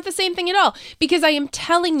 It's not the same thing at all. Because I am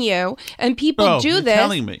telling you, and people do you're this.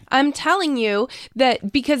 Telling me. I'm telling you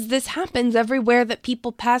that because this happens everywhere that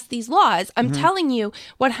people pass these laws. I'm telling you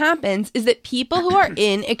what happens is that people who are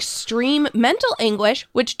in extreme mental anguish,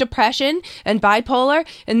 which depression and bipolar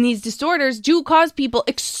and these disorders do cause people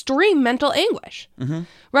extreme mental anguish.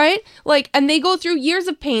 Right? Like, and they go through years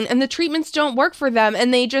of pain and the treatments don't work for them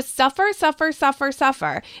and they just suffer.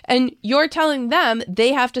 And you're telling them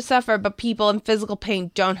they have to suffer, but people in physical pain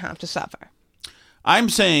don't have to suffer. I'm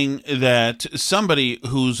saying that somebody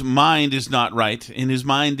whose mind is not right and his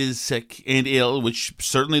mind is sick and ill, which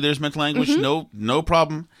certainly there's mental anguish, no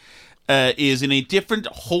problem, is in a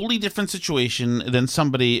wholly different situation than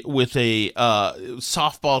somebody with a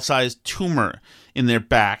softball-sized tumor in their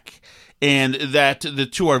back. And that the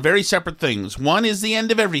two are very separate things. One is the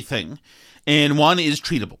end of everything, and one is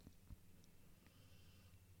treatable.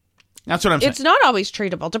 That's what I'm saying. It's not always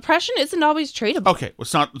treatable. Depression isn't always treatable. Okay, well,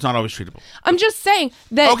 it's not always treatable. I'm just saying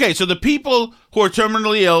that... Okay, so the people who are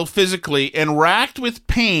terminally ill physically and racked with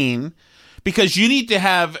pain, because you need to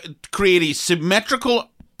create a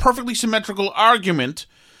perfectly symmetrical argument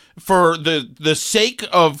for the sake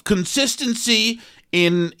of consistency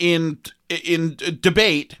in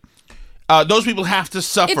debate... those people have to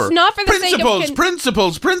suffer. It's not for the sake of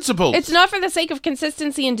principles. It's not for the sake of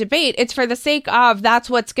consistency and debate. It's for the sake of that's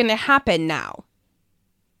what's going to happen now.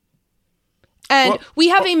 And we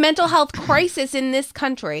have a mental health crisis in this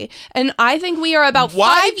country. And I think we are about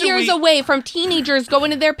 5 years away from teenagers going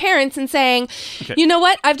to their parents and saying, you know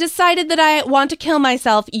what? I've decided that I want to kill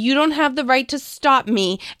myself. You don't have the right to stop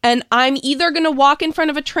me. And I'm either going to walk in front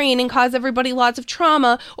of a train and cause everybody lots of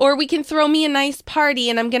trauma, or we can throw me a nice party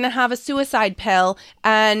and I'm going to have a suicide pill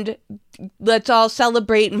and let's all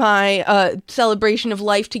celebrate my celebration of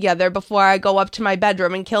life together before I go up to my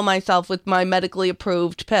bedroom and kill myself with my medically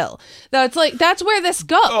approved pill. That's where this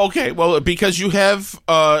goes. Okay, well, because you have,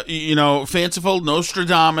 fanciful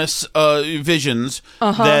Nostradamus visions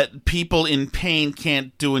that people in pain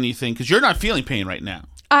can't do anything, because you're not feeling pain right now.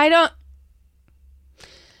 I don't...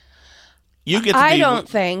 You get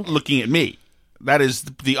to be looking at me. That is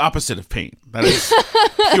the opposite of pain. That is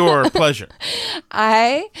pure pleasure.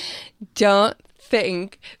 I don't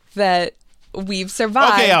think that we've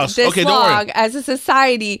survived this long as a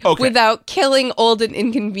society without killing old and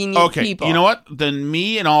inconvenient people. You know what? Then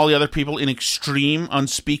me and all the other people in extreme,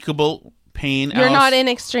 unspeakable pain. You're not in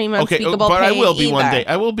extreme, unspeakable pain. But I will be either. one day.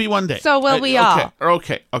 I will be one day. So will we all.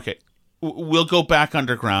 Okay. We'll go back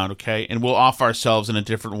underground, okay? And we'll off ourselves in a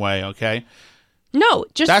different way, okay? No,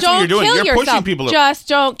 just That's don't what you're doing. kill You're yourself. pushing people. Just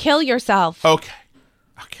don't kill yourself. Okay.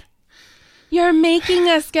 You're making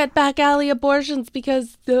us get back alley abortions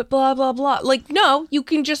because the blah, blah, blah. Like, no, you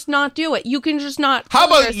can just not do it. You can just not kill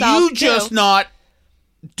yourself. How about yourself you just not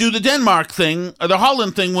do the Denmark thing, or the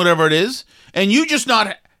Holland thing, whatever it is, and you just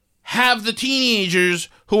not have the teenagers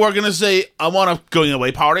who are going to say, I want a going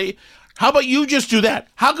away party. How about you just do that?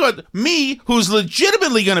 How could me, who's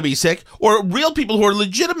legitimately going to be sick, or real people who are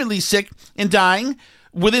legitimately sick and dying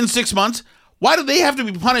within 6 months, why do they have to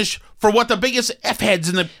be punished for what the biggest F-heads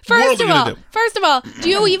in the world are going to do? First of all, do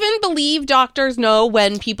you even believe doctors know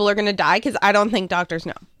when people are going to die? Because I don't think doctors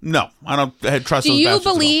know. No, I don't trust those bastards. Do you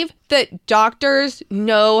believe that doctors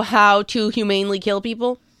know how to humanely kill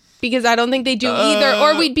people? Because I don't think they do either.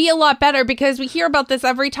 Or we'd be a lot better, because we hear about this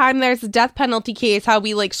every time there's a death penalty case, how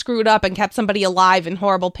we screwed up and kept somebody alive in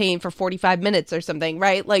horrible pain for 45 minutes or something,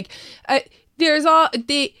 right?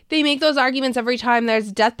 They make those arguments every time there's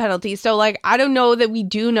a death penalty. So I don't know that we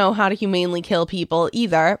do know how to humanely kill people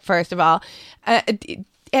either, first of all.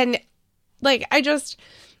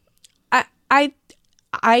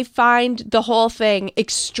 I find the whole thing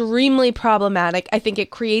extremely problematic. I think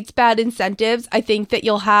it creates bad incentives. I think that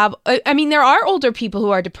you'll have, I mean, there are older people who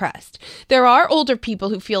are depressed. There are older people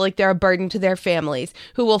who feel like they're a burden to their families,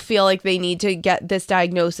 who will feel like they need to get this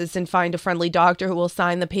diagnosis and find a friendly doctor who will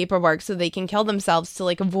sign the paperwork so they can kill themselves to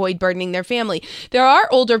like avoid burdening their family. There are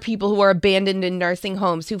older people who are abandoned in nursing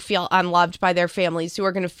homes who feel unloved by their families, who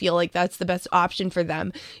are going to feel like that's the best option for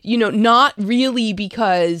them. You know, not really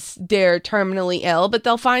because they're terminally ill, but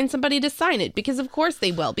they'll find somebody to sign it because of course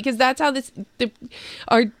they will, because that's how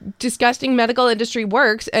our disgusting medical industry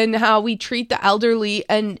works and how we treat the elderly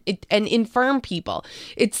and infirm people.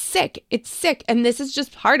 It's sick. And this is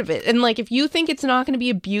just part of it. And like, if you think it's not going to be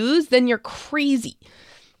abused, then you're crazy.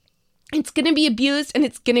 It's going to be abused and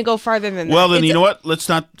it's going to go farther than that. Well, then you know what? Let's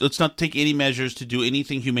not take any measures to do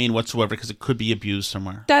anything humane whatsoever because it could be abused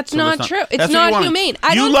somewhere. That's not true. It's not humane.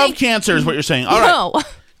 You love cancer is what you're saying. All no. right.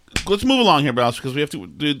 Let's move along here, Browse, because we have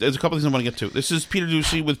to. There's a couple things I want to get to. This is Peter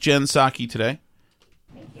Doocy with Jen Psaki today.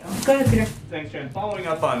 Go ahead, Peter. Thanks, Jen. Following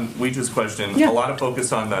up on Weech's question, a lot of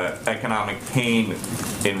focus on the economic pain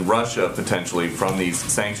in Russia, potentially, from these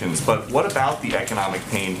sanctions. But what about the economic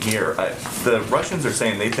pain here? The Russians are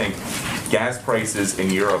saying they think gas prices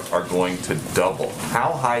in Europe are going to double.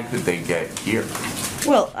 How high could they get here?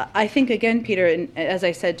 Well, I think, again, Peter, and as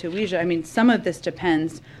I said to Weija, I mean, some of this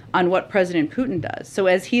depends on what President Putin does. So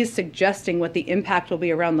as he's suggesting what the impact will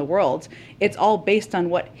be around the world, it's all based on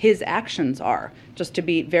what his actions are, just to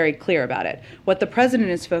be very clear about it. What the president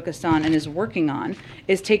is focused on and is working on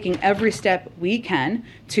is taking every step we can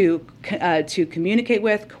to communicate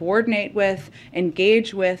with, coordinate with,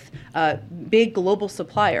 engage with big global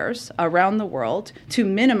suppliers around the world to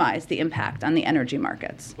minimize the impact on the energy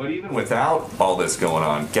markets. But even without all this going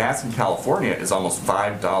on, gas in California is almost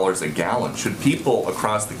 $5 a gallon. Should people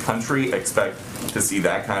across the country expect to see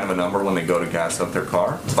that kind of a number when they go to gas up their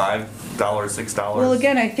car? $5, $6? Well,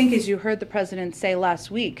 again, I think as you heard the president say last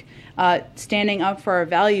week, standing up for our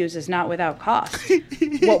values is not without cost.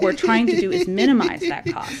 What we're trying to do is minimize that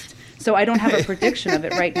cost. So I don't have a prediction of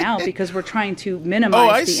it right now because we're trying to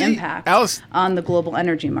minimize the impact on the global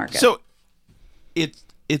energy market. So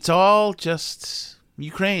it's all just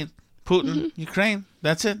Ukraine, Putin, Ukraine.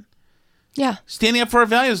 That's it. Yeah. Standing up for our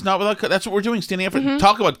values, not without. That's what we're doing. Standing up for.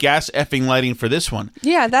 Talk about gas effing lighting for this one.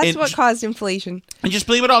 Yeah, that's what caused inflation. And just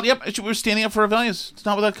blame it all. Yep, we're standing up for our values. It's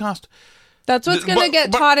not without cost. That's what's going to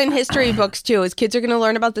get taught in history books too. Is kids are going to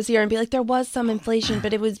learn about this year and be like, there was some inflation,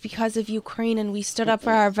 but it was because of Ukraine and we stood up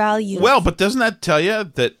for our values. Well, but doesn't that tell you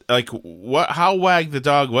that like how wag the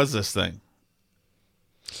dog was this thing?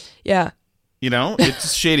 Yeah. You know,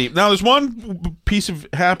 it's shady. Now, there's one piece of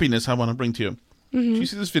happiness I want to bring to you. Do you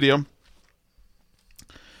see this video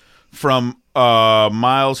from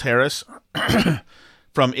Miles Harris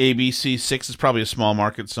from ABC6? It's probably a small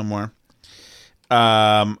market somewhere.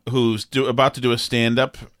 Who's about to do a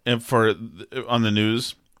stand-up on the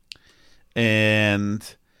news,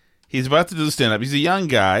 and he's about to do the stand-up. He's a young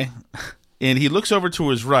guy, and he looks over to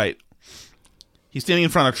his right. He's standing in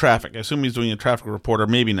front of traffic. I assume he's doing a traffic report, or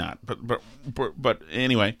maybe not. But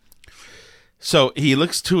anyway, so he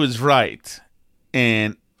looks to his right,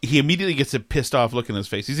 and he immediately gets a pissed off look in his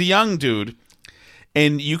face. He's a young dude,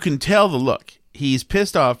 and you can tell the look. He's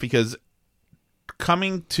pissed off because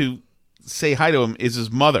coming to say hi to him is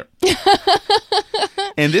his mother.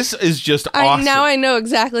 And this is just awesome. Now I know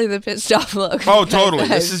exactly the pissed off look. Oh, totally.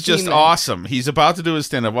 This is just awesome. He's about to do his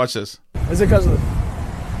stand-up. Watch this. Is it because of...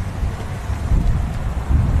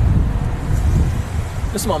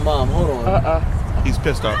 This is my mom. Hold on. He's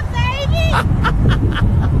pissed off.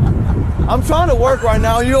 I'm trying to work right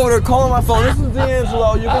now. You over there calling my phone. This is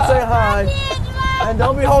D'Angelo. You can say hi. And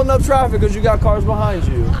don't be holding up traffic because you got cars behind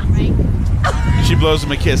you. She blows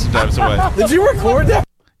him a kiss and drives away. Did you record that?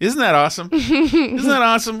 Isn't that awesome? Isn't that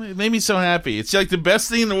awesome? It made me so happy. It's like the best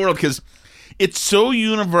thing in the world because it's so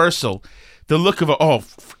universal. The look of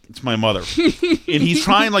it's my mother. And he's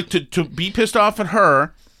trying like to be pissed off at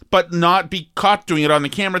her, but not be caught doing it on the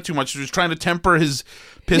camera too much. He's trying to temper his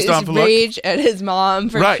pissed off look. His rage at his mom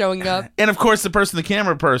for showing up. And of course, the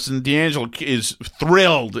camera person, D'Angelo, is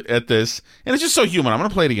thrilled at this. And it's just so human. I'm going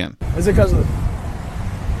to play it again. Is it because of...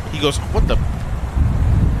 He goes, what the...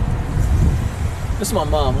 This is my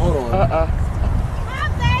mom. Hold on.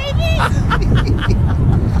 baby.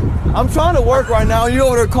 I'm trying to work right now. You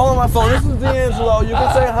over there calling my phone. This is D'Angelo. You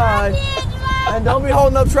can say hi. And don't be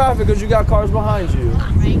holding up traffic because you got cars behind you.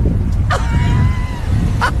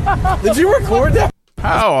 Did you record that?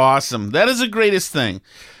 How awesome. That is the greatest thing.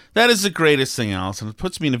 That is the greatest thing, Allison. It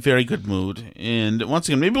puts me in a very good mood. And once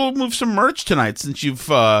again, maybe we'll move some merch tonight since you've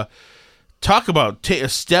talk about a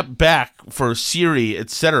step back for Siri,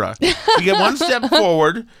 etc. We get one step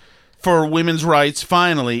forward for women's rights,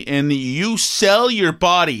 finally, and you sell your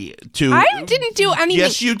body to... I didn't do anything.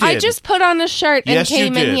 Yes, you did. I just put on a shirt and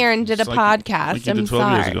came in here and did It's a podcast. Like you did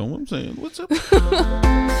 12 years ago. I'm saying, what's up?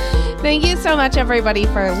 Thank you so much, everybody,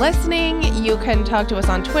 for listening. You can talk to us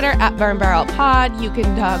on Twitter at BurnBarrelPod. You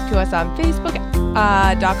can talk to us on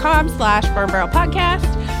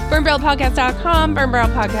Facebook.com/BurnBarrelPodcast, BurnBarrelPodcast.com,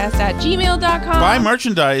 BurnBarrelPodcast@gmail.com. Buy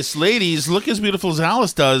merchandise. Ladies, look as beautiful as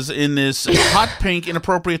Alice does in this hot pink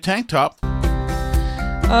inappropriate tank top.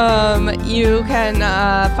 You can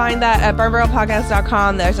find that at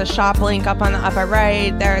BurnBarrelPodcast.com. There's a shop link up on the upper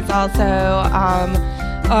right. There's also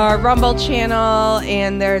our Rumble channel,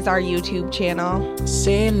 and there's our YouTube channel.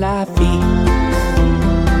 C'est la vie.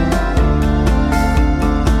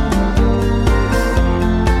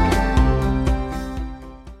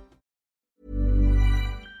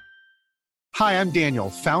 Hi, I'm Daniel,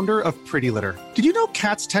 founder of Pretty Litter. Did you know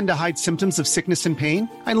cats tend to hide symptoms of sickness and pain?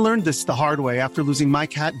 I learned this the hard way after losing my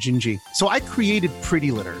cat, Gingy. So I created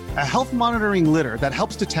Pretty Litter, a health monitoring litter that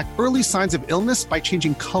helps detect early signs of illness by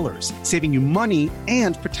changing colors, saving you money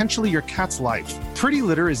and potentially your cat's life. Pretty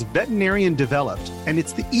Litter is veterinarian developed, and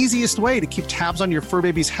it's the easiest way to keep tabs on your fur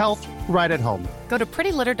baby's health right at home. Go to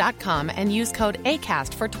prettylitter.com and use code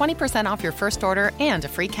ACAST for 20% off your first order and a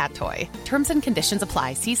free cat toy. Terms and conditions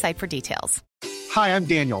apply. See site for details. Hi, I'm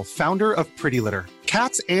Daniel, founder of Pretty Litter.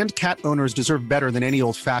 Cats and cat owners deserve better than any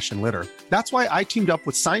old-fashioned litter. That's why I teamed up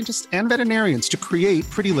with scientists and veterinarians to create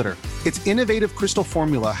Pretty Litter. Its innovative crystal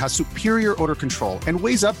formula has superior odor control and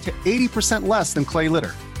weighs up to 80% less than clay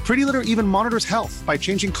litter. Pretty Litter even monitors health by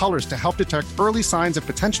changing colors to help detect early signs of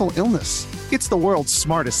potential illness. It's the world's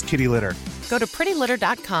smartest kitty litter. Go to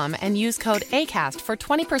prettylitter.com and use code ACAST for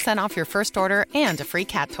 20% off your first order and a free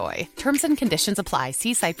cat toy. Terms and conditions apply.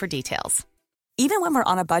 See site for details. Even when we're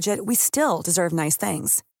on a budget, we still deserve nice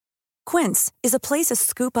things. Quince is a place to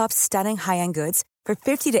scoop up stunning high-end goods for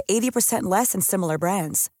 50 to 80% less than similar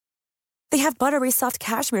brands. They have buttery soft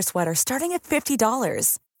cashmere sweaters starting at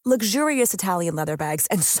 $50, luxurious Italian leather bags,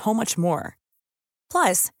 and so much more.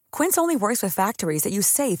 Plus, Quince only works with factories that use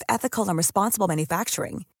safe, ethical, and responsible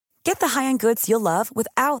manufacturing. Get the high-end goods you'll love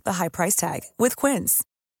without the high price tag with Quince.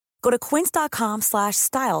 Go to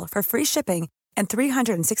quince.com/style for free shipping and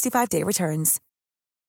 365-day returns.